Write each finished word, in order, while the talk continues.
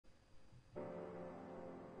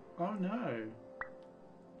Oh no.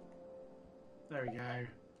 There we go.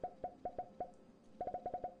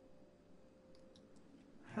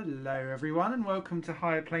 Hello everyone and welcome to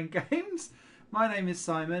Higher Plane Games. My name is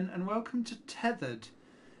Simon and welcome to Tethered.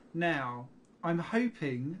 Now, I'm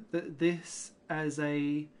hoping that this as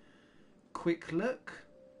a quick look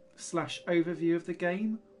 / overview of the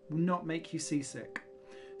game will not make you seasick.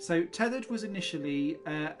 So Tethered was initially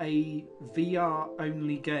a VR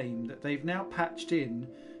only game that they've now patched in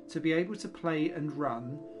to be able to play and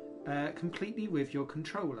run completely with your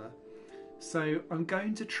controller. So I'm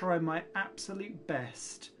going to try my absolute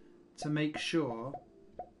best to make sure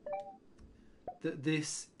that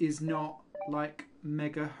this is not like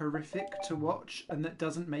mega horrific to watch and that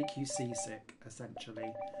doesn't make you seasick,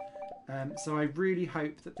 essentially. So I really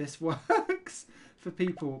hope that this works for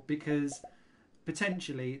people, because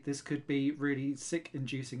potentially this could be really sick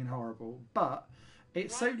inducing and horrible. But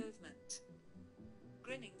it's so movement.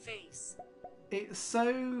 Grinning face. It's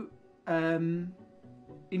so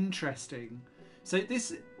interesting. So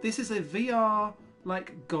this is a VR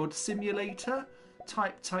like God simulator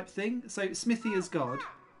type thing. So Smithy is God,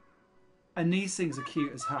 and these things are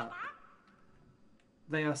cute as hell.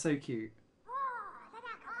 They are so cute.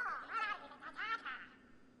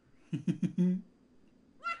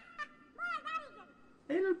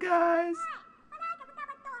 Hello guys.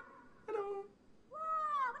 Hello.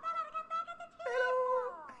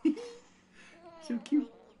 Hello. So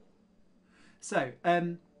cute. So,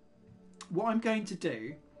 what I'm going to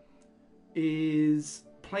do is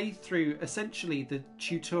play through essentially the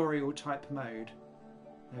tutorial type mode.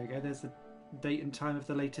 There we go, there's the date and time of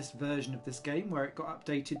the latest version of this game where it got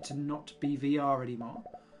updated to not be VR anymore.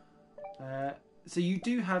 So you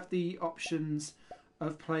do have the options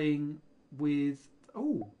of playing with...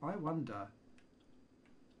 Oh, I wonder...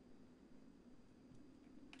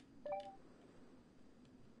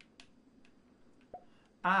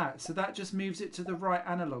 Ah, so that just moves it to the right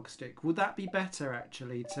analog stick. Would that be better,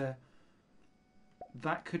 actually?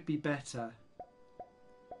 That could be better.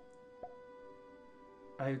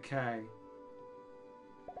 Okay.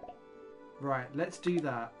 Right, let's do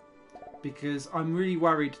that. Because I'm really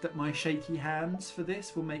worried that my shaky hands for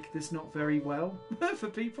this will make this not very well for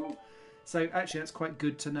people. So, actually, that's quite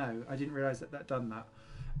good to know. I didn't realise that done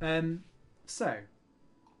that. So...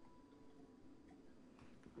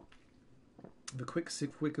 The quick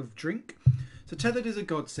swig of drink. So Tethered is a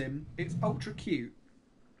God sim. It's ultra cute,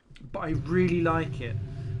 but I really like it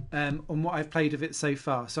on what I've played of it so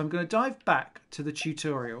far. So I'm going to dive back to the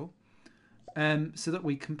tutorial so that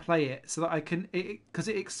we can play it, so that I can, because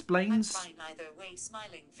it explains. I'm fine either way,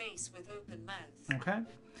 smiling face with open mouth.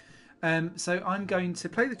 Okay. So I'm going to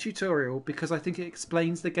play the tutorial because I think it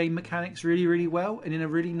explains the game mechanics really, really well and in a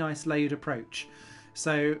really nice layered approach.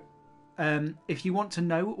 So. If you want to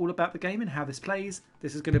know all about the game and how this plays,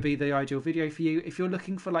 this is going to be the ideal video for you. If you're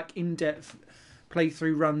looking for like in-depth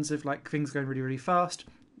playthrough runs of like things going really, really fast,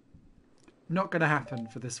 not going to happen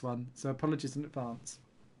for this one. So apologies in advance.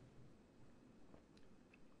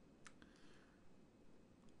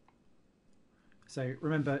 So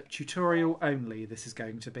remember, tutorial only this is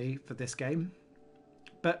going to be for this game.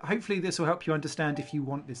 But hopefully this will help you understand if you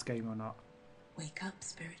want this game or not. Wake up,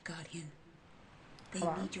 Spirit Guardian. They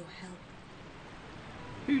Hello. need your help.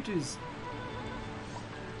 Who does?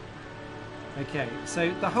 Okay,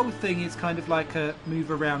 so the whole thing is kind of like a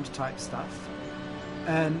move around type stuff.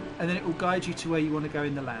 And then it will guide you to where you want to go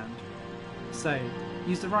in the land. So,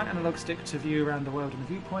 use the right analog stick to view around the world in the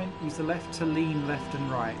viewpoint. Use the left to lean left and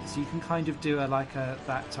right. So you can kind of do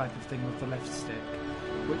that type of thing with the left stick.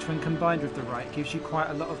 Which when combined with the right gives you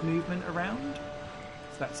quite a lot of movement around.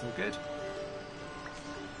 So that's all good.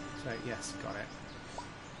 So yes, got it.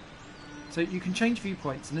 So you can change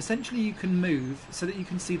viewpoints, and essentially you can move so that you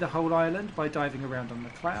can see the whole island by diving around on the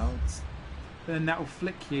clouds. Then that will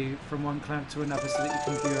flick you from one cloud to another so that you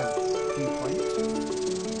can view a viewpoint.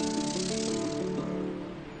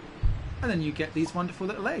 And then you get these wonderful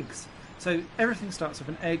little eggs. So everything starts with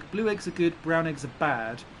an egg. Blue eggs are good, brown eggs are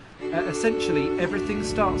bad. Essentially everything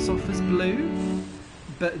starts off as blue,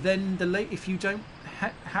 but then if you don't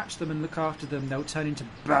hatch them and look after them, they'll turn into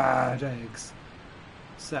bad eggs.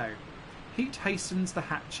 So... heat hastens the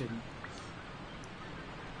hatching.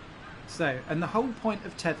 So, and the whole point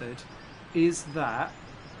of Tethered is that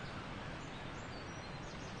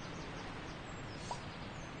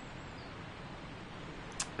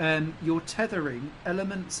you're tethering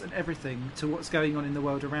elements and everything to what's going on in the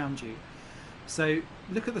world around you. So,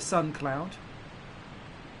 look at the sun cloud.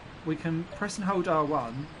 We can press and hold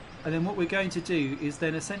R1, and then what we're going to do is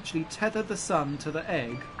then essentially tether the sun to the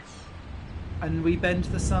egg, and we bend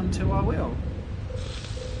the sun to our will.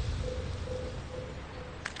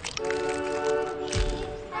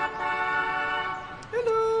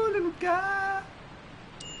 Gah!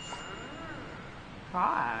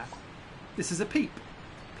 Hi. This is a peep.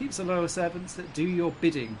 Peeps are loyal servants that do your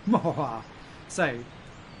bidding. So,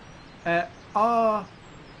 our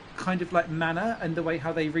kind of like manner and the way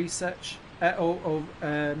how they research or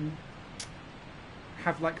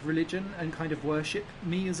have like religion and kind of worship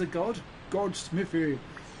me as a god, God Smithy,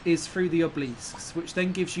 is through the obelisks, which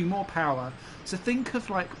then gives you more power. So think of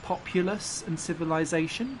like populace and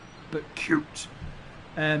civilization, but cute.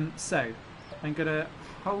 So I'm gonna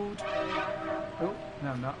hold. Oh no,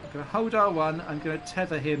 I'm not. I'm gonna hold R1. I'm gonna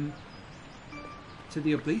tether him to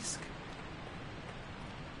the obelisk.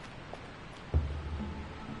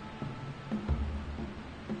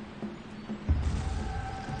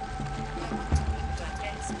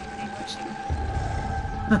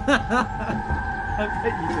 I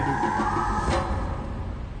bet you do.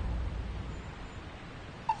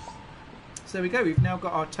 So there we go, we've now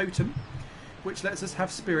got our totem, which lets us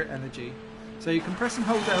have spirit energy. So you can press and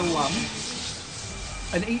hold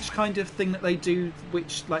L1, and each kind of thing that they do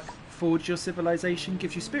which like forge your civilization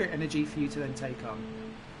gives you spirit energy for you to then take on.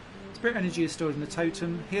 Spirit energy is stored in the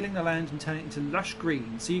totem, healing the land and turning it into lush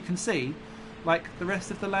green. So you can see, like, the rest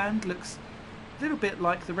of the land looks a little bit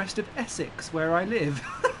like the rest of Essex, where I live.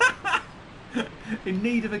 In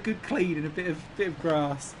need of a good clean and a bit of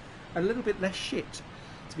grass, a little bit less shit,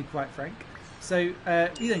 to be quite frank. So you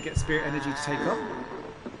then get spirit energy to take on.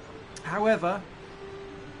 However,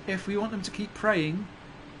 if we want them to keep praying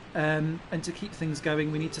and to keep things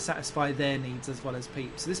going, we need to satisfy their needs as well as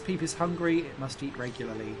Peep. So this Peep is hungry; it must eat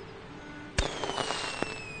regularly.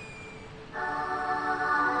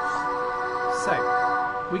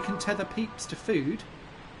 So we can tether Peeps to food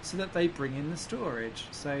so that they bring in the storage.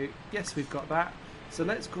 So yes, we've got that. So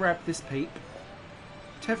let's grab this Peep,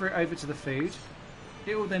 tether it over to the food.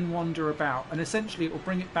 It will then wander about, and essentially it will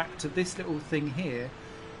bring it back to this little thing here,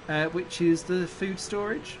 which is the food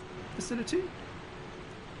storage facility.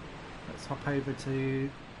 Let's hop over to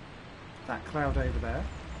that cloud over there.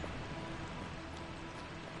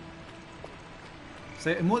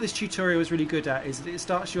 So, and what this tutorial is really good at is that it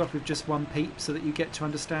starts you off with just one Peep so that you get to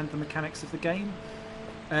understand the mechanics of the game.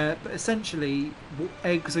 But essentially,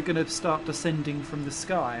 eggs are going to start descending from the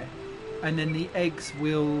sky, and then the eggs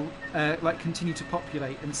will like continue to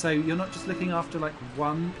populate. And so you're not just looking after like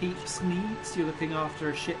one Peep's needs; you're looking after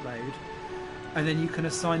a shitload. And then you can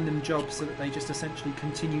assign them jobs so that they just essentially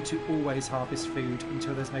continue to always harvest food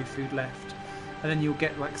until there's no food left. And then you'll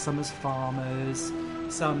get like some as farmers,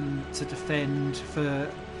 some to defend for,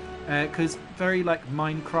 because very like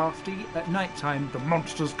Minecrafty, at night time the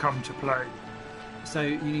monsters come to play. So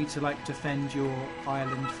you need to like defend your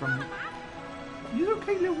island from. It's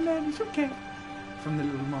okay, little man. It's okay. From the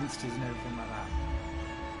little monsters and everything like that.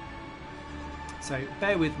 So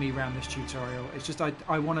bear with me around this tutorial. It's just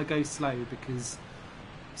I want to go slow because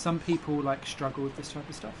some people like struggle with this type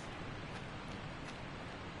of stuff.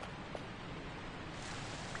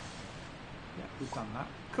 Yeah, we've done that.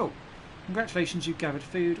 Cool. Congratulations, you've gathered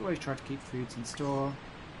food. Always try to keep foods in store,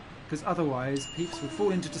 because otherwise Peeps will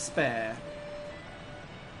fall into despair.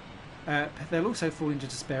 They'll also fall into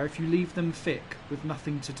despair if you leave them thick with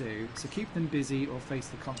nothing to do, so keep them busy or face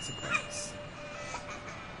the consequence.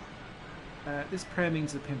 This prayer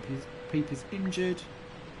means the Peep is injured,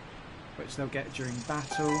 which they'll get during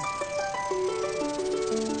battle.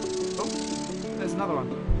 Oh, there's another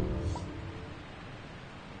one.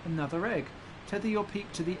 Another egg. Tether your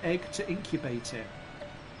Peep to the egg to incubate it.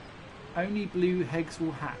 Only blue eggs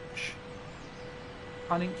will hatch.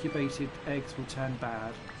 Unincubated eggs will turn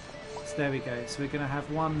bad. So there we go. So we're going to have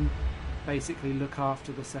one basically look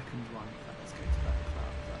after the second one. Let's go to that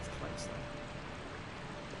cloud. That's close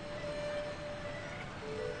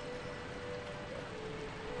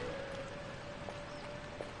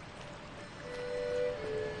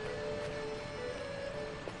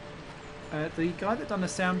there. The guy that done the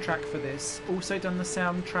soundtrack for this also done the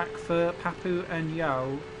soundtrack for Papu and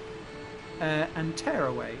Yo and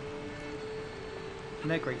Tearaway.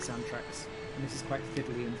 And they're great soundtracks. And this is quite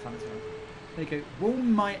fiddly and fun as well. There you go.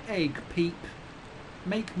 Warm my egg, Peep.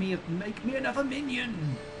 Make me another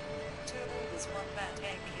minion. There's one bad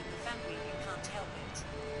egg in the family. You can't help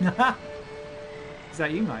it. Is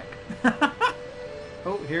that you, Mike?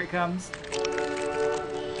 Oh, here it comes.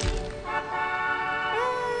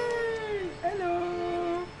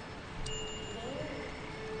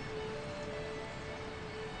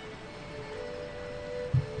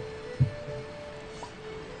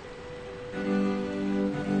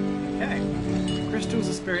 Hey, hello. Crystals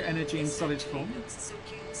are spirit energy in solid form.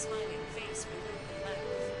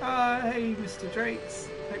 Ah, hey, Mr. Drakes.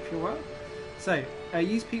 Hope you're well. So,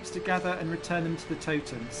 use peeps to gather and return them to the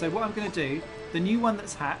totem. So what I'm going to do, the new one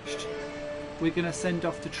that's hatched, we're going to send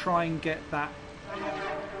off to try and get that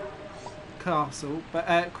castle, but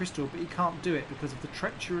crystal, but you can't do it because of the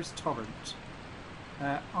treacherous torrent.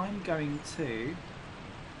 I'm going to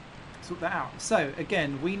sort that out. So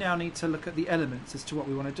again, we now need to look at the elements as to what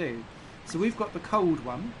we want to do. So we've got the cold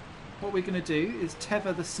one. What we're going to do is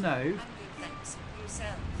tether the snow I'm good, thanks.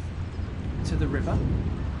 Yourself. to the river.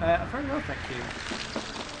 Very well, thank you.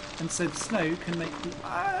 And so the snow can make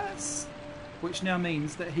us, which now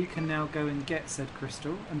means that he can now go and get said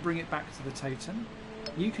crystal and bring it back to the totem.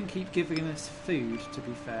 You can keep giving us food, to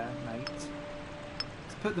be fair, mate. Let's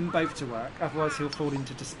put them both to work, otherwise he'll fall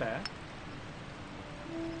into despair.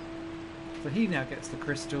 So he now gets the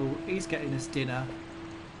crystal, he's getting us dinner.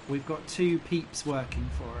 We've got 2 peeps working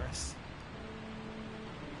for us.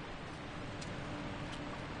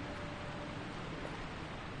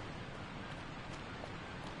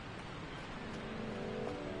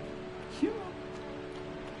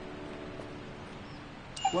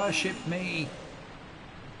 Worship me!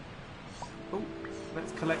 Oh,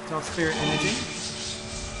 let's collect our spirit energy,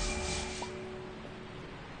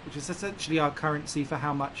 which is essentially our currency for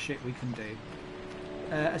how much shit we can do.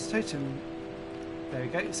 As totem, there we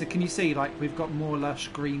go. So can you see, like, we've got more lush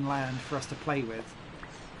green land for us to play with.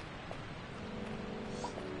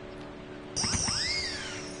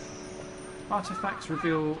 Artifacts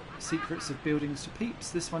reveal secrets of buildings to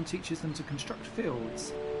peeps. This one teaches them to construct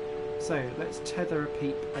fields. So let's tether a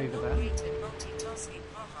peep over there. Great at multitasking,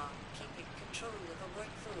 haha. Keeping control of a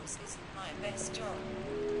workforce isn't my best job.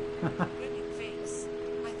 Grinning face.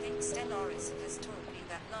 I think Stellaris has taught me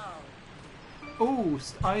that now. Oh,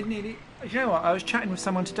 I nearly... You know what? I was chatting with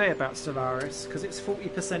someone today about Stellaris because it's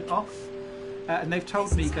 40% off, and they've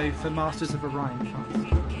told me go for Masters of Orion class.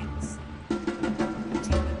 Kids. Putting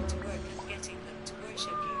them to work and getting them to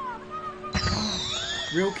worship you.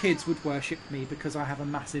 Real kids would worship me because I have a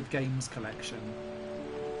massive games collection.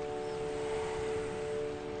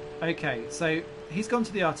 Okay, so he's gone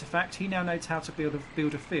to the artifact. He now knows how to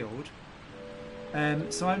build a field.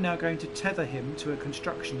 So I'm now going to tether him to a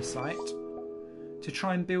construction site to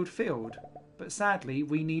try and build field. But sadly,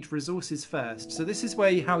 we need resources first. So this is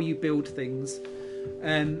how you build things.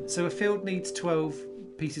 So a field needs 12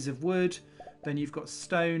 pieces of wood. Then you've got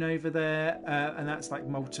stone over there, and that's like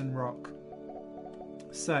molten rock.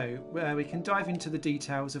 So we can dive into the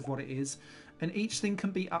details of what it is, and each thing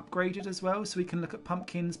can be upgraded as well, so we can look at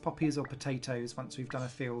pumpkins, poppies or potatoes once we've done a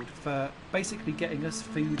field for basically getting us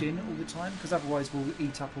food in all the time, because otherwise we'll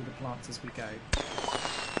eat up all the plants as we go.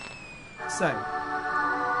 So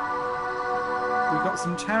we've got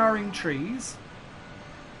some towering trees,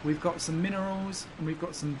 we've got some minerals, and we've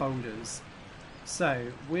got some boulders.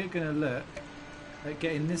 So we're going to look at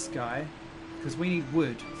getting this guy, because we need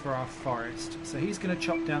wood for our forest. So he's going to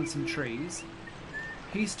chop down some trees.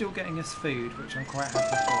 He's still getting us food, which I'm quite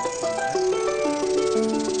happy for.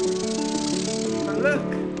 But look!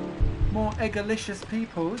 More eggalicious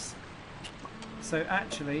peoples. So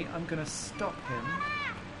actually, I'm going to stop him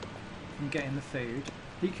from getting the food.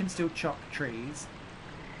 He can still chop trees.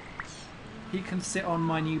 He can sit on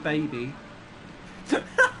my new baby.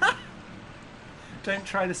 Don't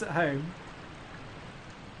try this at home.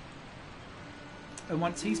 And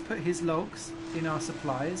once he's put his logs in our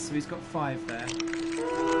supplies, so he's got 5 there.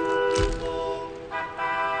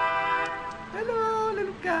 Hello,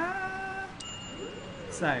 little guy.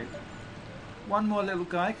 So, one more little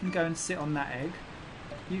guy can go and sit on that egg.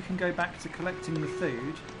 You can go back to collecting the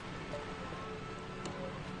food.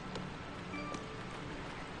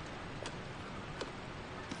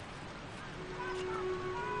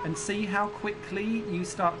 And see how quickly you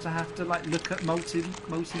start to have to like look at molten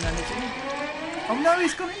energy. Oh no,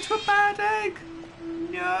 he's gone into a bad egg!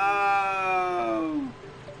 No!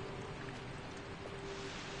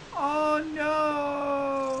 Oh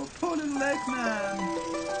no! Poor little egg man!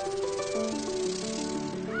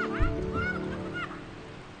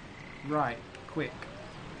 Right, quick.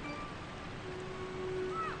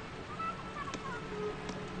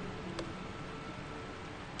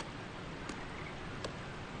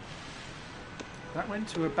 That went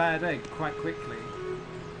to a bad egg quite quickly.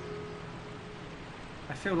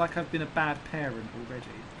 I feel like I've been a bad parent already.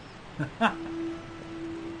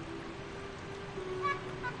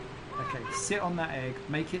 Okay, sit on that egg,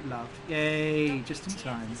 make it loved. Yay, just in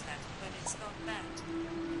time.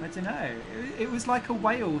 I don't know, it was like a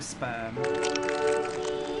whale sperm.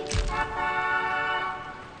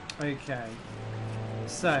 Okay,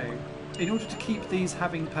 so in order to keep these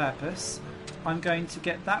having purpose, I'm going to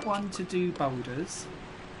get that one to do boulders.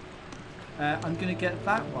 I'm going to get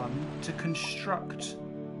that one to construct,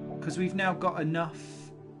 because we've now got enough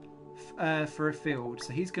for a field.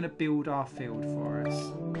 So he's going to build our field for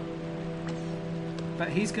us. But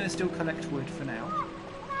he's going to still collect wood for now.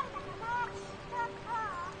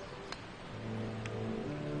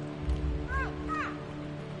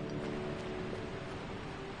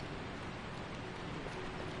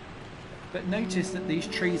 But notice that these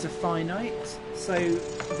trees are finite, so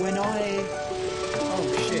when I...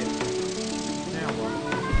 Oh shit. Now what?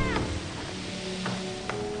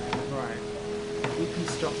 Right. We can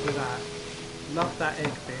stop with that. Love that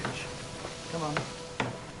egg, bitch. Come on.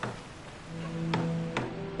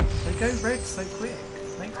 They go red so quick.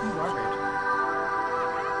 Makes me worried.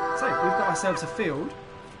 So, we've got ourselves a field.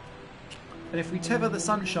 And if we tether the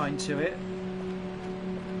sunshine to it,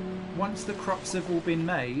 once the crops have all been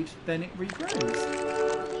made, then it regrows.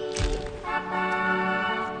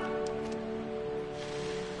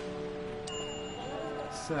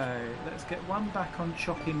 So, let's get one back on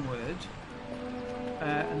chopping wood.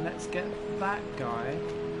 And let's get that guy.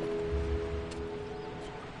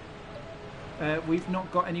 We've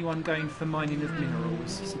not got anyone going for mining of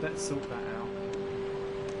minerals, so let's sort that out.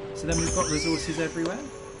 So then we've got resources everywhere.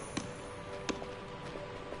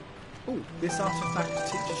 Oh, this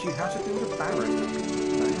artifact teaches you how to build a barrack.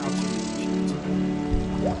 But how to reach it.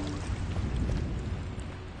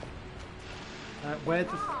 Where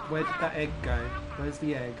did that egg go? Where's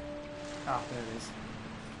the egg? Ah, there it is.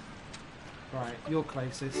 Right, you're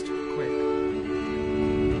closest. Quick.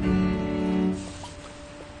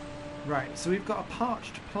 Right, so we've got a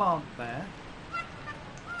parched plant there.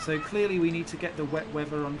 So clearly we need to get the wet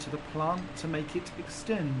weather onto the plant to make it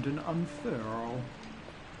extend and unfurl.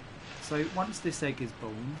 So once this egg is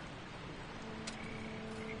born,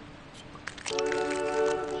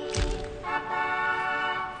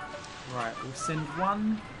 right, we'll send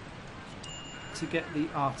one to get the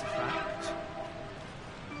artifact.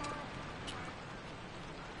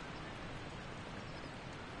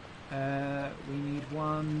 We need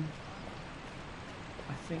one,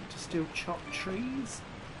 I think, to still chop trees.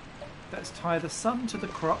 Let's tie the sun to the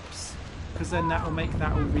crops, because then that will make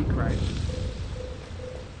that all regrow.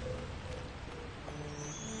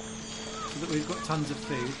 So that we've got tons of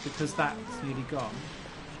food, because that's nearly gone.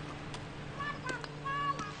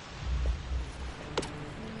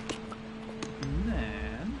 And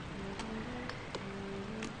then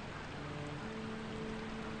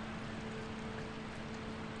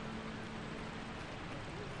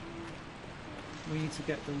we need to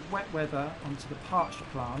get the wet weather onto the parched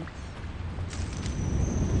plant.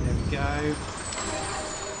 There we go.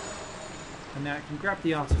 And now I can grab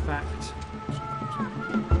the artifact.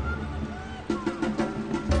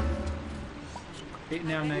 It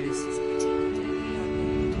now knows.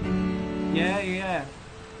 Yeah.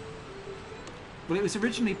 Well, it was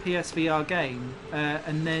originally PSVR game,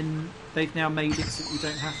 and then they've now made it so that you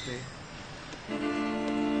don't have to.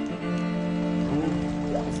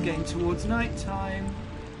 Oh, it's getting towards night time.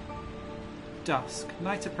 Dusk.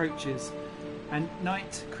 Night approaches. And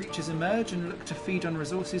night, creatures emerge and look to feed on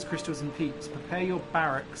resources, crystals, and peats. Prepare your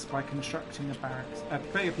barracks by constructing a barracks.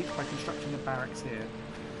 Prepare your peats by constructing a barracks here.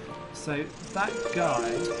 So that guy.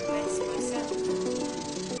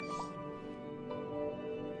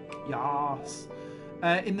 Yes.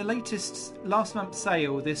 In the last month's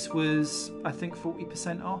sale, this was, I think,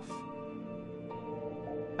 40% off.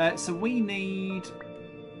 So we need.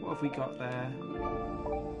 What have we got there?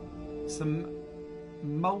 Some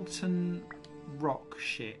molten rock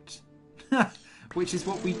shit, which is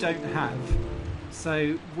what we don't have.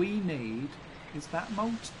 So we need. Is that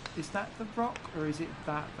Is that the rock, or is it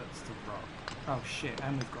that's the rock? Oh shit!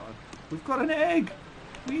 And we've got an egg.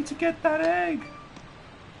 We need to get that egg.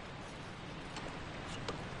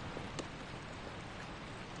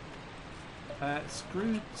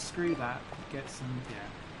 Screw that. Get some. Yeah.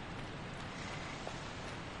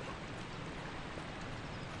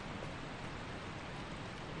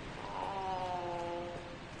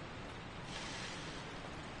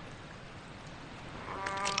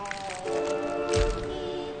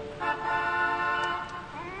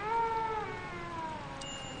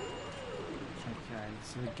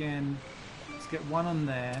 So again, let's get one on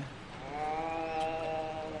there,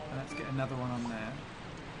 and let's get another one on there.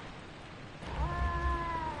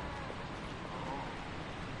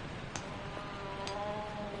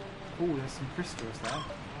 Oh, there's some crystals there.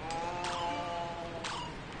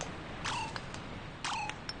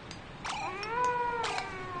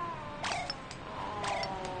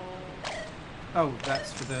 Oh,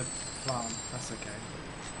 that's for the plant. That's okay.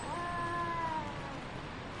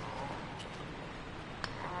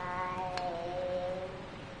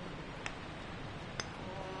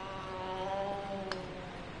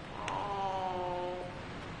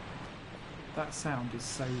 That sound is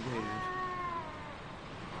so weird.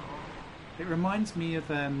 It reminds me of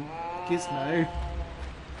Gizmo.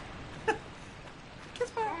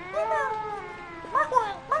 Gizmo!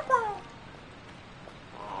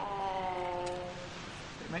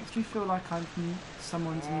 It makes me feel like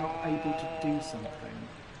someone's not able to do something.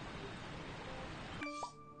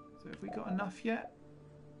 So have we got enough yet?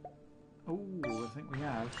 Oh, I think we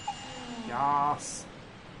have. Yes!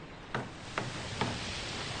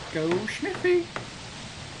 Go Smithy!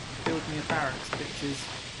 Build me a barracks, bitches.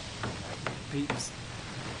 Peeps.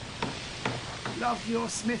 Love your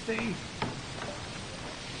smithy!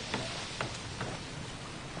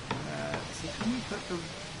 So can we put the...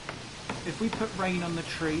 If we put rain on the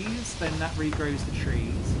trees, then that regrows the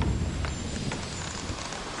trees.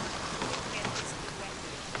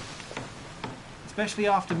 Especially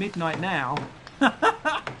after midnight now.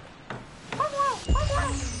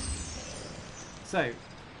 So,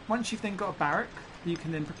 once you've then got a barrack, you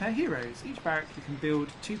can then prepare heroes. Each barrack you can build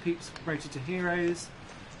 2 peeps promoted to heroes.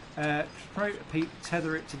 Promote a peep,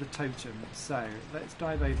 tether it to the totem. So, let's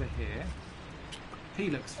dive over here. He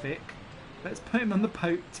looks thick. Let's put him on the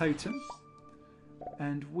totem.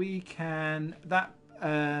 And we can... That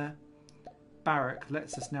barrack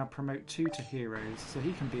lets us now promote 2 to heroes. So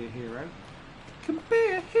he can be a hero. Can be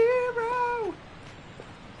a hero!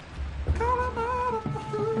 Call him out of the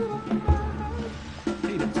fool of the night.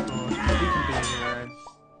 He looks bored. He can be a hero.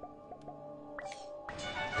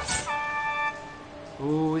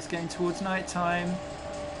 Oh, it's getting towards night time.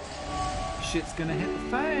 Shit's gonna hit the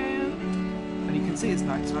fan. And you can see it's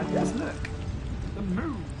night time because look. The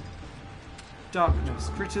moon. Darkness.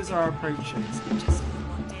 Critters are approaching. Just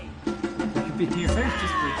one day. They could be heroes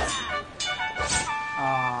just briefly.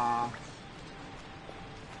 Ah.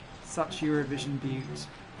 Such Eurovision beauty.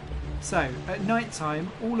 So, at night time,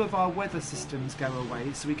 all of our weather systems go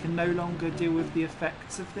away, so we can no longer deal with the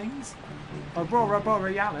effects of things. Aurora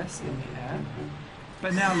Borealis in the air.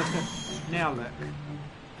 But now look.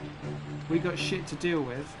 We got shit to deal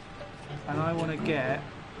with, and I want to get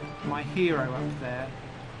my hero up there.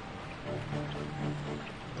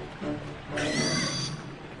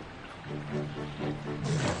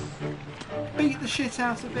 Beat the shit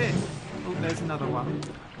out of it. Oh, there's another one.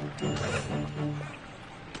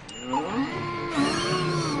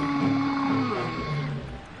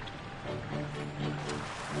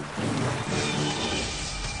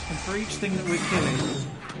 And for each thing that we're killing...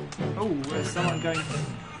 Oh, there's someone going...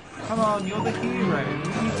 Come on, you're the hero.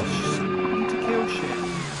 You need to kill shit.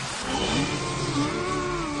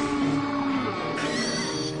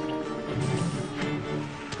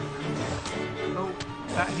 Oh,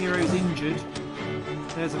 that hero's injured.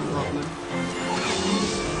 There's a problem.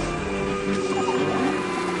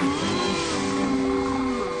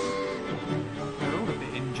 They're all a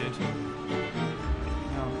bit injured.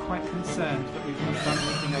 Now, I'm quite concerned that we've not done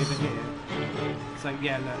anything over here. So,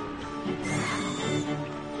 yeah, look.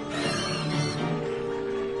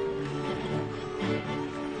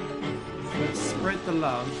 Let's spread the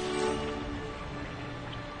love.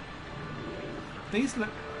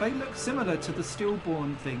 They look similar to the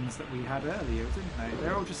stillborn things that we had earlier, didn't they?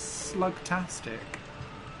 They're all just slugtastic.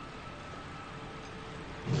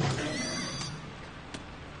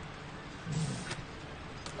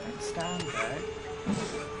 Don't stand there.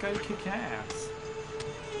 Go kick ass.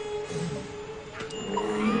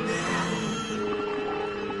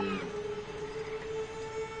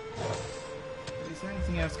 Is there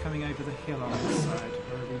anything else coming over the hill on this side?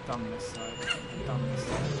 Or have we done this side? We've done this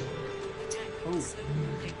side. Oh.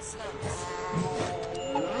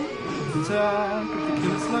 Attack of the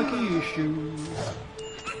killer sluggy issues.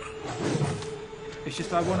 It's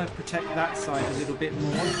just I want to protect that side a little bit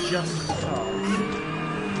more, just because.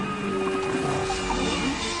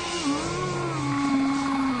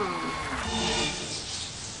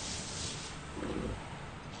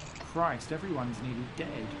 Christ, everyone's nearly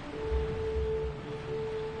dead.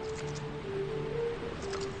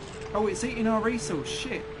 Oh, it's eating our resource.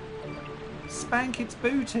 Shit. Spank its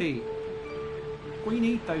booty. We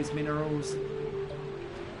need those minerals.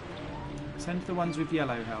 Send the ones with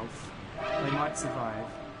yellow health. They might survive.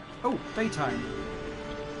 Oh, daytime.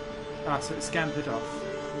 Ah, so it scampered off.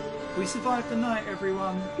 We survived the night,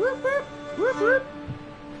 everyone. Whoop, whoop, whoop, whoop.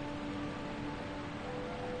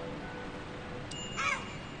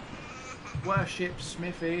 Worship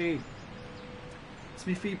Smithy.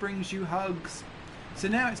 Smithy brings you hugs. So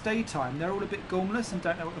now it's daytime. They're all a bit gormless and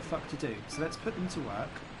don't know what the fuck to do. So let's put them to work.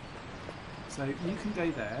 So you can go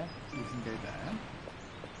there. You can go there.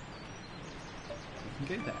 You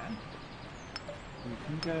can go there. You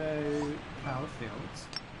can go power fields.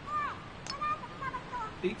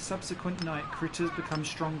 Each subsequent night, critters become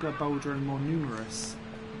stronger, bolder, and more numerous.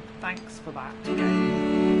 Thanks for that,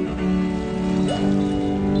 game.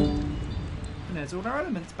 And there's all our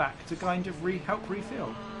elements back to kind of help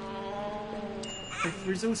refill. If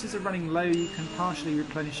resources are running low, you can partially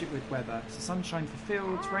replenish it with weather. So sunshine for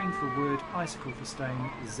fields, rain for wood, icicle for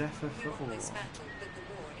stone, zephyr for ore. This battle, but the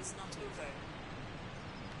war is not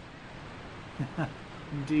over.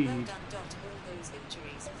 Indeed. Well done. All those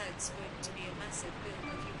injuries. That's going to be a massive bill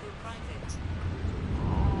if you go private.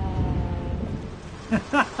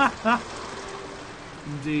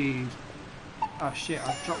 Indeed. Oh shit,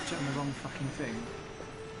 I've dropped it on the wrong fucking thing.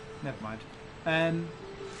 Never mind.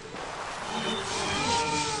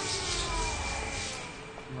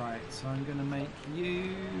 Right, so I'm going to make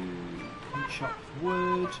you can chop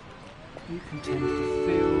wood, you can tend the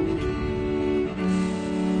field.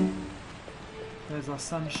 There's our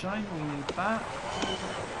sunshine, we need that.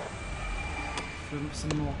 For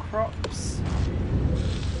some more crops.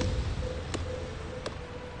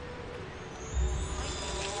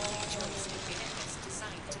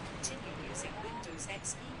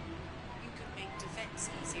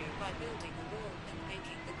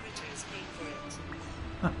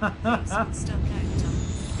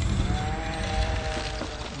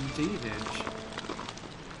 Indeed.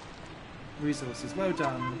 Resources, well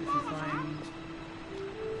done. If you find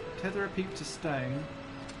tether a peak to stone.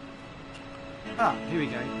 Ah, here we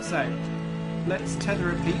go. So let's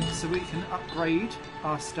tether a peak so we can upgrade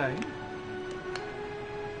our stone.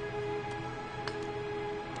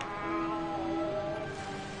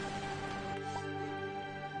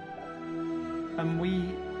 And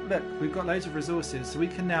look, we've got loads of resources, so we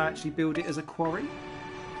can now actually build it as a quarry.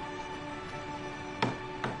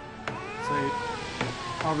 So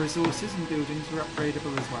our resources and buildings are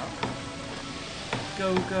upgradable as well.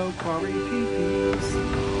 Go, go, quarry peepees.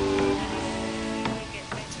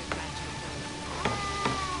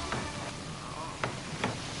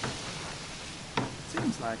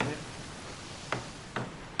 Seems like it.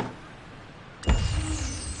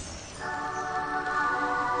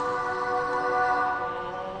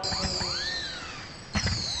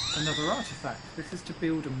 Another artifact. This is to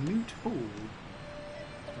build a moot hall.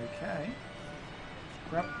 Okay.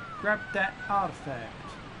 Grab that artifact.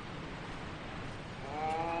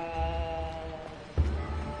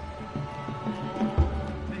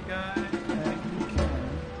 There you go. You can.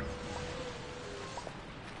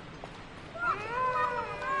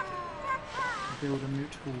 Build a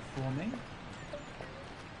moot hall for me.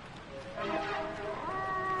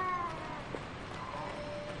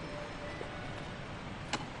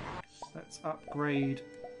 Let's upgrade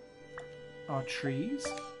our trees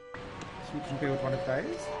so we can build one of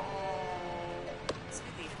those.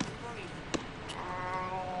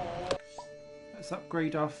 Let's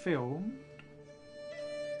upgrade our film.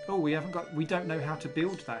 Oh, we don't know how to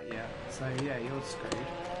build that yet. So yeah, you're screwed.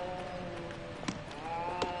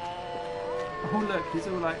 Oh look, he's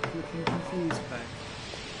all like looking confused though.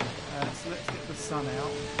 So let's get the sun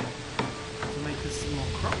out to make us some more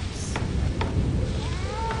crops.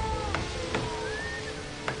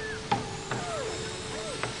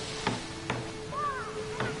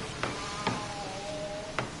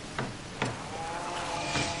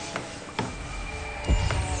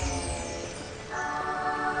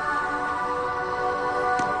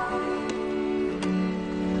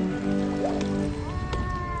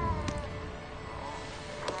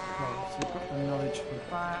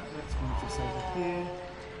 Let's move this over here.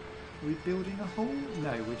 Are we building a hall?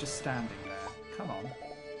 No, we're just standing there. Come on.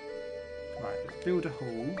 Right, let's build a hall.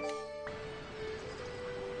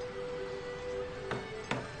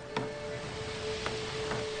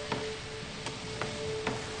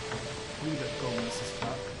 You look gormless as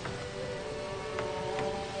fuck.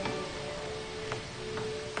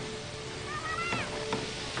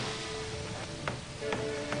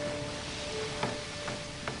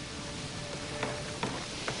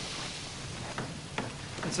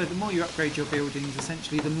 So the more you upgrade your buildings,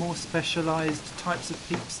 essentially the more specialised types of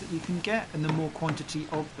peeps that you can get and the more quantity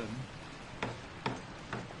of them.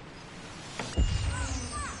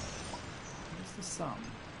 Where's the sun?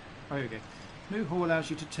 Oh, here we go. Moot Hall allows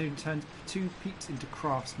you to turn 2 peeps into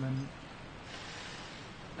craftsmen.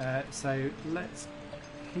 So let's...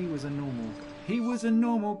 He was a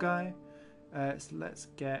normal guy. So let's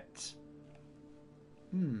get...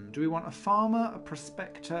 do we want a farmer, a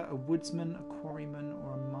prospector, a woodsman, a quarryman,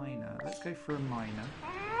 or a miner? Let's go for a miner.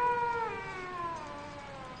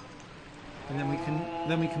 And then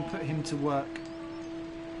we can put him to work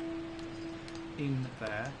in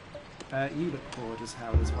there. You look bored as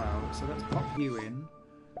hell as well, so let's pop you in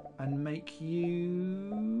and make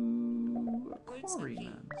you a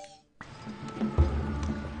quarryman.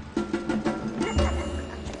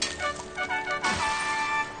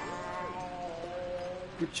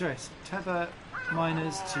 Good choice. Tether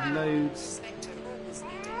miners to loads. Spectre always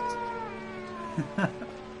needed.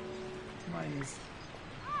 Miners.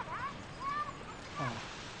 Oh,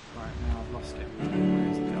 right, now I've lost it.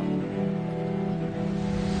 Where's it gone?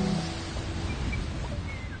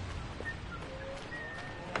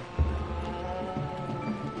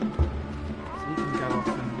 So you can go off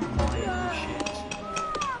and mine and shit.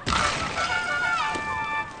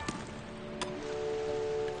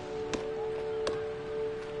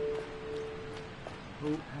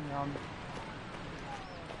 Oh, hang on.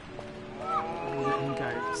 Let him go.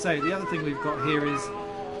 So the other thing we've got here is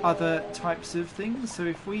other types of things. So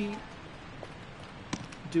if we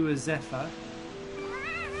do a zephyr,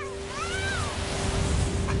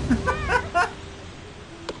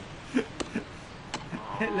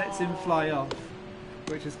 it lets him fly off,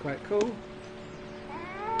 which is quite cool.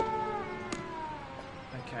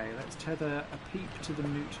 Okay, let's tether a peep to the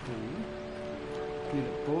moot hall. You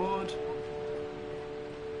look bored.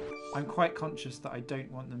 I'm quite conscious that I don't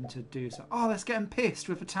want them to do so. Oh, let's get them pissed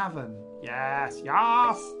with a tavern. Yes,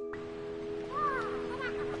 yes!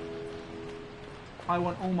 I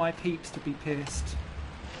want all my peeps to be pissed.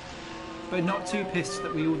 But not too pissed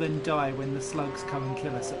that we all then die when the slugs come and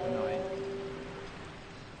kill us at the night.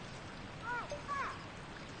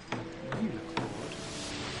 You look bored.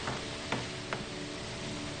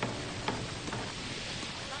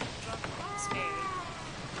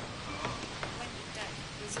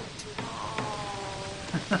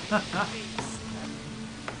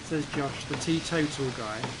 Says Josh, the teetotal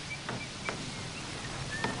guy.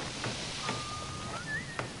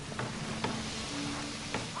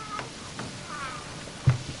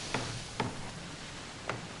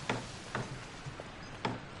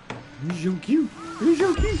 Who's so cute? Who's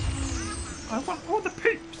so cute? I want all the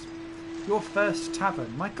peeps. Your first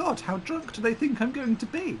tavern. My God, how drunk do they think I'm going to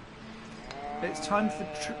be? It's time for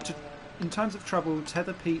in times of trouble,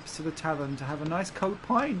 tether peeps to the tavern to have a nice cold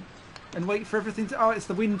pint and wait for everything to... Oh, it's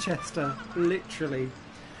the Winchester, literally.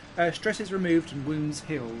 Stress is removed and wounds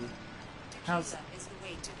healed. How's... is the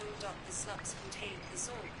way to build up the slugs contain the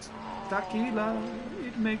salt. Tequila,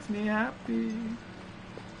 it makes me happy.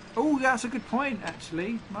 Oh, that's a good point,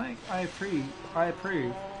 actually, Mike. I approve.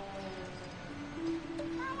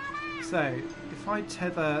 So, if I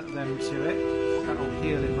tether them to it, that'll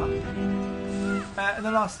heal him up. And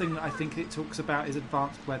the last thing that I think it talks about is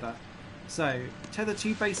advanced weather. So, tether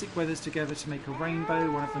two basic weathers together to make a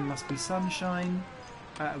rainbow. One of them must be sunshine.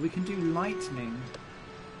 We can do lightning.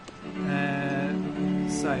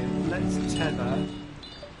 So,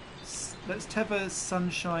 let's tether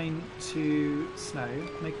sunshine to snow.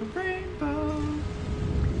 Make a rainbow.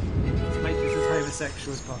 Let's make this as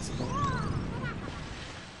homosexual as possible.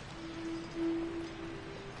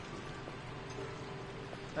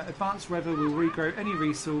 Advanced weather will regrow any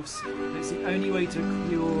resource. It's the only way to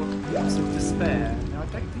cure peeps of despair. Now, I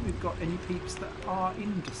don't think we've got any peeps that are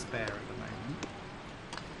in despair at the moment.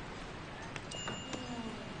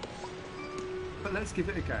 But let's give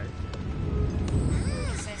it a go.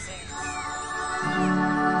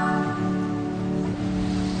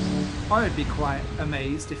 I would be quite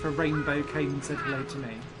amazed if a rainbow came and said hello to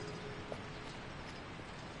me.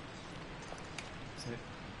 So,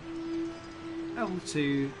 L2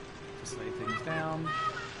 to slow things down,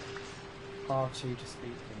 R2 to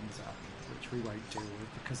speed things up, which we won't deal with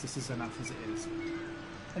because this is enough as it is.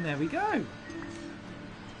 And there we go.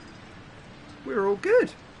 We're all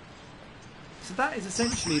good. So that is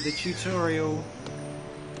essentially the tutorial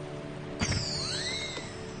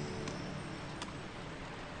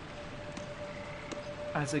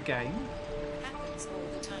as a game. Happens all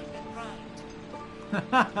the time in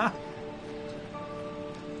Pride.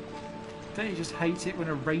 Don't you just hate it when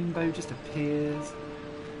a rainbow just appears?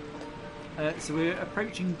 So we're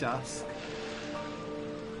approaching dusk.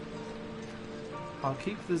 I'll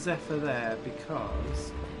keep the Zephyr there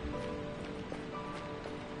because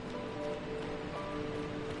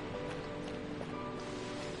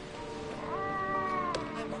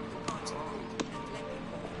I want the party cool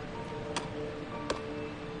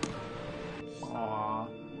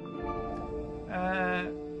and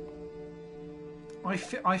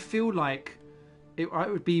leprechaun. I feel like it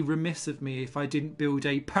would be remiss of me if I didn't build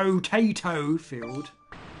a potato field.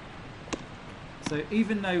 So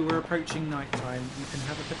even though we're approaching night time, you can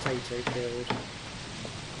have a potato field.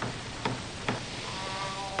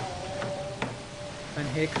 And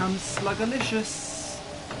here comes Slugalicious.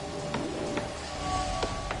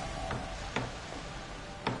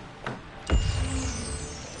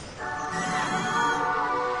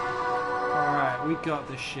 got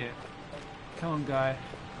this ship. Come on, guy.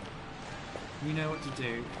 You know what to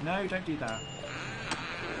do. No, don't do that.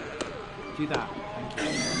 Do that. Thank you.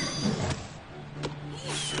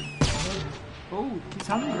 Oh, he's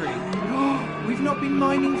hungry. We've not been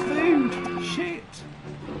mining food. Shit.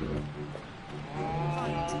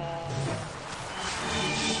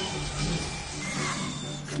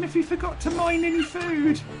 Smithy forgot to mine any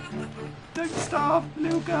food. Don't starve,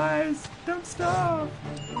 little guys. Don't starve.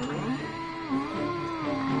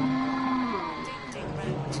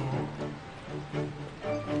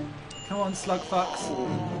 Come on, slug fucks.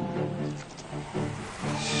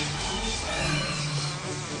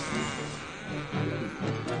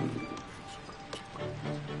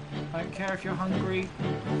 I don't care if you're hungry.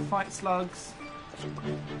 Fight slugs.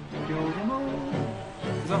 Kill them all.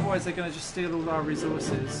 Because otherwise they're going to just steal all our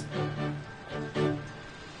resources.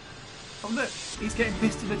 Oh look, he's getting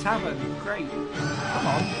pissed in the tavern. Great. Come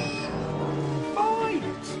on. Fight!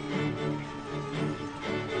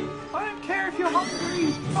 I don't care if you're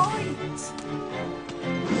hungry. Fight!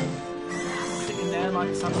 Sitting there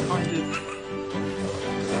like some kind of...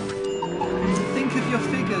 Think of your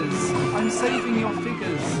figures. I'm saving your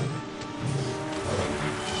figures.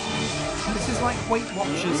 This is like Weight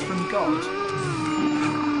Watchers from God.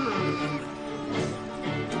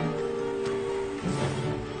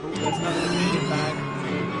 Oh, there's another shit bag.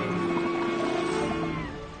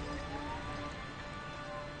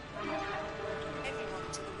 Everyone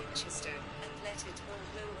to the Winchester and let it all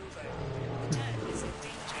blow over. The town is in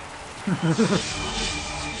danger.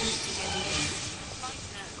 Fight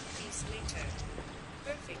now, peace later.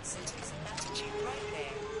 Perfect cities and attitude right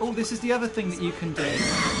there. Oh, this is the other thing that you can do.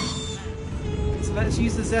 So let's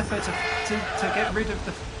use the Zephyr to get rid of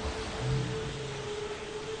the...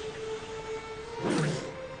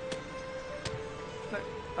 Look.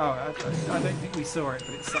 Oh, I don't think we saw it,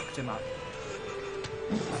 but it sucked him up.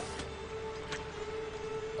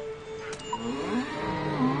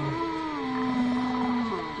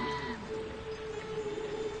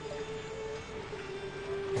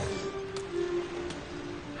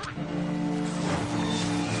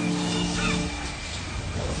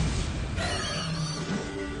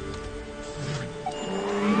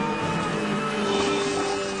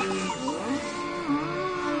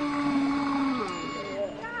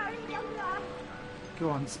 Go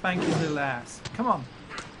on, spank his little ass. Come on.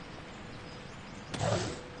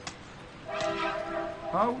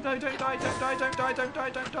 Oh, no, don't die, don't die, don't die, don't die,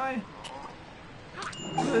 don't die.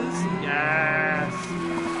 Yes!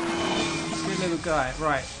 Good little guy.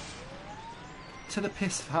 Right. To the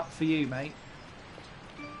piss hut for you, mate.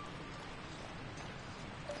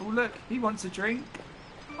 Oh, look, he wants a drink.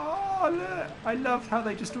 Oh, look. I love how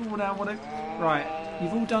they just all now want to... Right,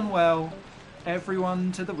 you've all done well.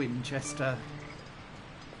 Everyone to the Winchester.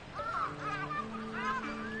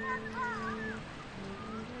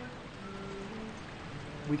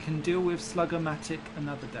 We can deal with Slugger-matic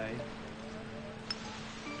another day.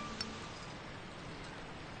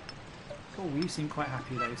 Oh, you seem quite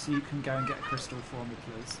happy though, so you can go and get a crystal for me,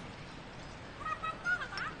 please.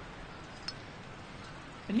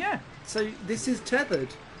 And yeah, so this is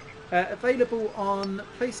Tethered. Available on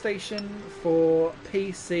PlayStation, for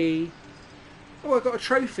PC. Oh, I got a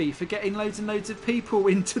trophy for getting loads and loads of people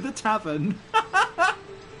into the tavern.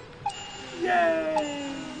 Yay!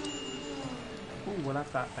 Oh, we'll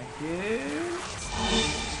have that, thank you.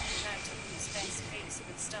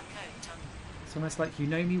 It's almost like you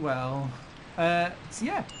know me well. So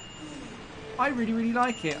yeah, I really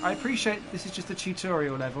like it. I appreciate this is just a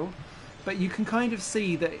tutorial level, but you can kind of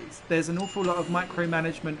see that there's an awful lot of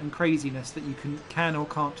micromanagement and craziness that you can or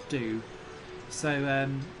can't do. So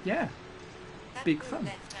yeah, big fun.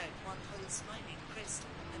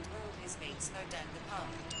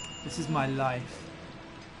 This is my life.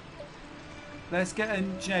 Let's get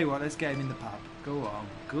him. Do you know what? Let's get him in the pub. Go on.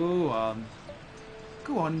 Go on.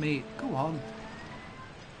 Go on, mate. Go on.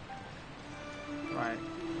 Right.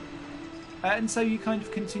 And so you kind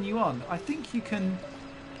of continue on. I think you can...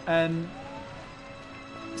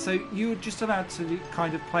 so you're just allowed to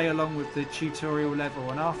kind of play along with the tutorial level,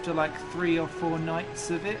 and after like 3 or 4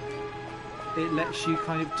 nights of it, it lets you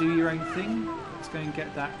kind of do your own thing. Let's go and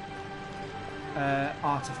get that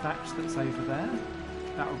artifact that's over there.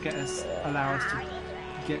 That will allow us to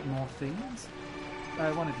get more things.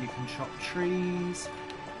 One of you can chop trees.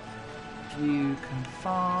 You can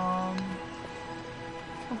farm.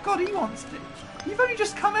 Oh God, he wants it. You've only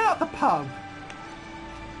just come out the pub.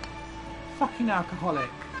 Fucking alcoholic.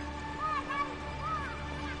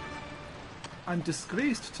 I'm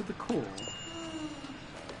disgraced to the core.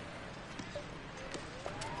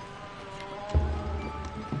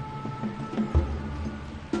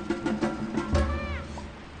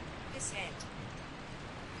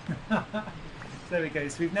 There we go.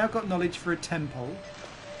 So we've now got knowledge for a temple.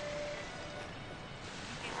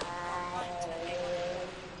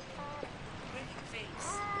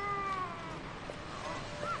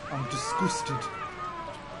 I'm disgusted.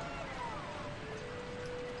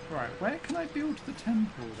 Right, where can I build the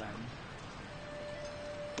temple then?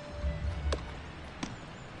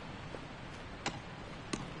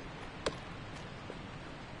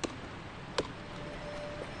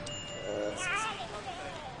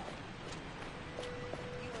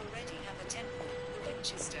 You already have a temple, the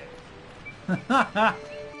Winchester.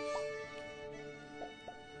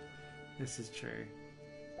 This is true.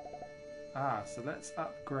 Ah, so let's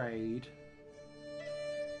upgrade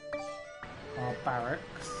our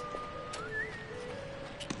barracks.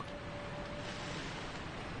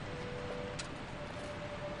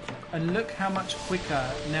 And look how much quicker,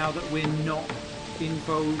 now that we're not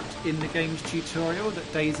involved in the game's tutorial,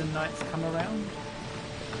 that days and nights come around.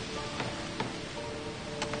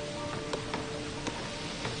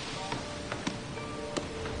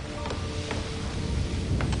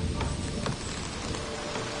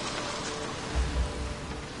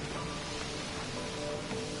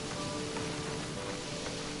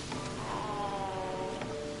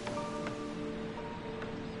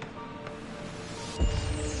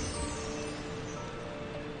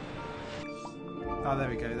 Oh, there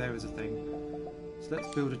we go. There was a thing. So let's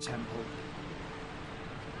build a temple.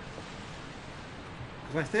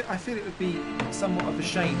 Because I feel it would be somewhat of a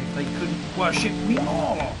shame if they couldn't worship me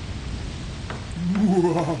more.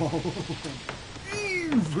 Whoa.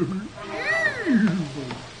 Evil,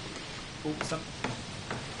 evil. Oh,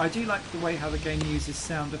 I do like the way how the game uses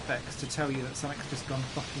sound effects to tell you that something's just gone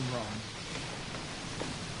fucking wrong.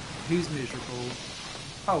 Who's miserable?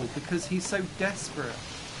 Oh, because he's so desperate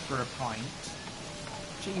for a pint.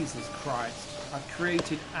 Jesus Christ, I've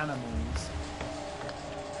created animals.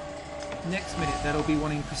 Next minute they'll be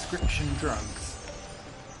wanting prescription drugs.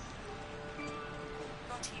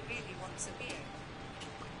 But he really wants a beer.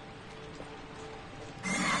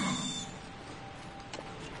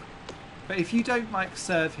 But if you don't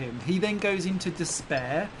serve him, he then goes into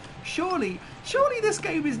despair. Surely this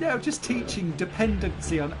game is now just teaching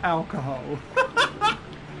dependency on alcohol.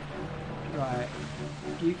 Right.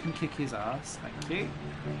 You can kick his ass, thank you.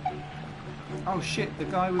 Oh shit, the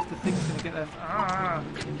guy with the thing's gonna get left. Ah!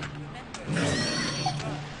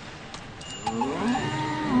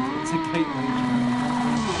 It's a gateway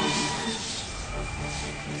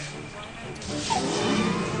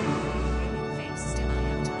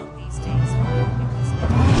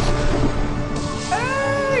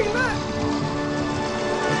Hey, look!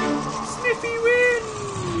 Sniffy wins!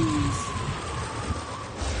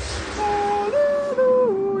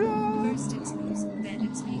 First it's booze, then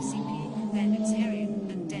it's PCP, then it's heroin,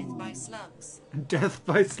 and death by slugs. Death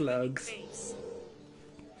by slugs. Face.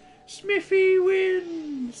 Smithy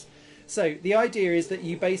wins! So, the idea is that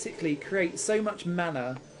you basically create so much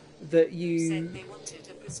mana that you... Said they wanted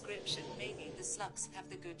a prescription, maybe the slugs have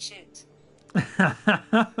the good shit.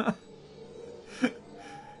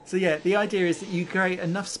 So yeah, the idea is that you create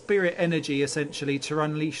enough spirit energy, essentially, to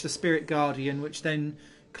unleash the Spirit Guardian, which then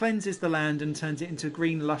cleanses the land and turns it into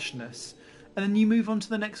green lushness. And then you move on to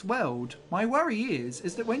the next world. My worry is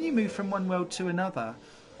that when you move from one world to another,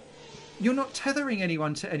 you're not tethering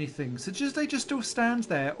anyone to anything. So they just all stand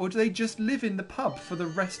there, or do they just live in the pub for the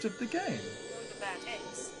rest of the game? Or the bad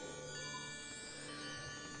eggs.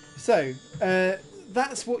 So,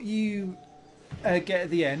 that's what you get at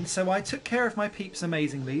the end. So I took care of my peeps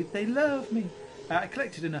amazingly. They love me. I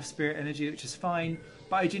collected enough spirit energy, which is fine,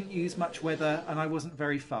 but I didn't use much weather and I wasn't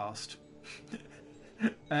very fast.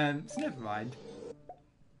 So never mind.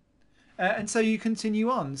 And so you continue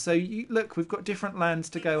on. So look, we've got different lands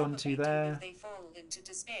to go onto there. They fall into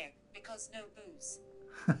despair because no booze.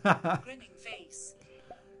 Grinning face.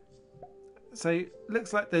 So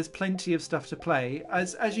looks like there's plenty of stuff to play.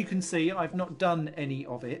 As you can see, I've not done any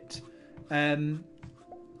of it.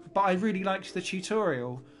 But I really liked the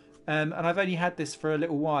tutorial. And I've only had this for a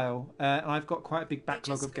little while. And I've got quite a big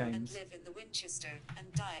backlog of games. Live in the Winchester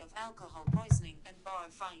and die of alcohol poisoning and bar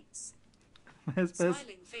fights.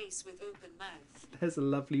 Smiling face with open mouth. There's a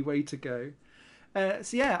lovely way to go.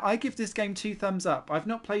 So yeah, I give this game 2 thumbs up. I've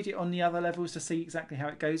not played it on the other levels to see exactly how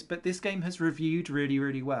it goes, but this game has reviewed really,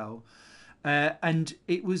 really well. And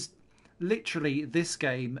it was literally this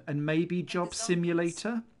game and maybe Job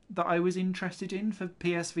Simulator that I was interested in for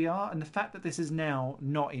PSVR. And the fact that this is now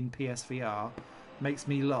not in PSVR makes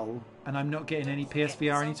me lol. And I'm not getting any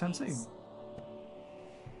PSVR anytime soon. So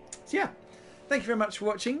yeah. Thank you very much for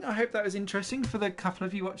watching. I hope that was interesting for the couple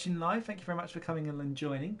of you watching live. Thank you very much for coming and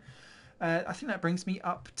joining. I think that brings me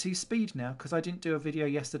up to speed now because I didn't do a video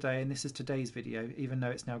yesterday and this is today's video, even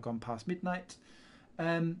though it's now gone past midnight.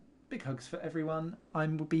 Big hugs for everyone. I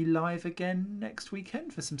will be live again next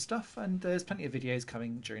weekend for some stuff, and there's plenty of videos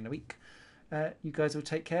coming during the week. You guys will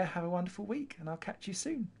take care, have a wonderful week, and I'll catch you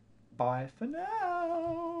soon. Bye for now.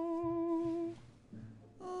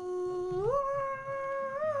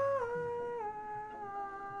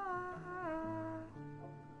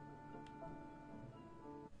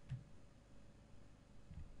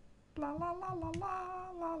 La la la la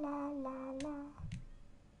la la la la.